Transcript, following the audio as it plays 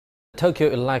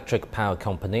Tokyo Electric Power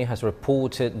Company has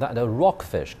reported that a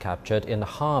rockfish captured in the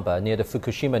harbor near the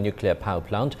Fukushima nuclear power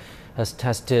plant has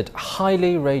tested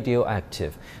highly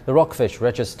radioactive. The rockfish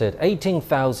registered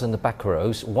 18,000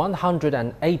 becquerels,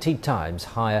 180 times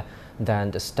higher than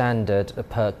the standard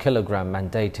per kilogram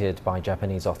mandated by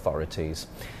Japanese authorities.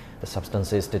 The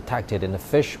substances detected in the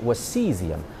fish were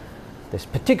cesium. This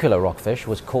particular rockfish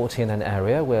was caught in an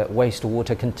area where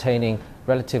wastewater containing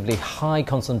relatively high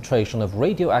concentration of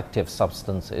radioactive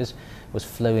substances was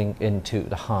flowing into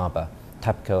the harbor.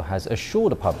 TEPCO has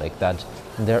assured the public that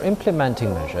they're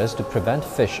implementing measures to prevent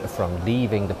fish from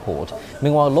leaving the port.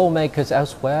 Meanwhile, lawmakers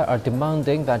elsewhere are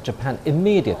demanding that Japan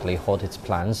immediately halt its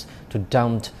plans to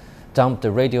dump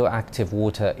the radioactive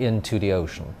water into the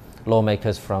ocean.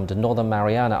 Lawmakers from the Northern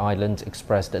Mariana Islands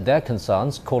expressed their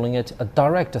concerns, calling it a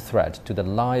direct threat to the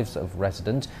lives of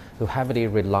residents who heavily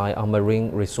rely on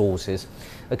marine resources.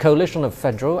 A coalition of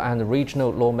federal and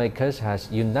regional lawmakers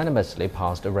has unanimously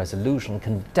passed a resolution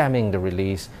condemning the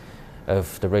release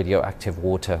of the radioactive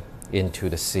water into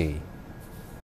the sea.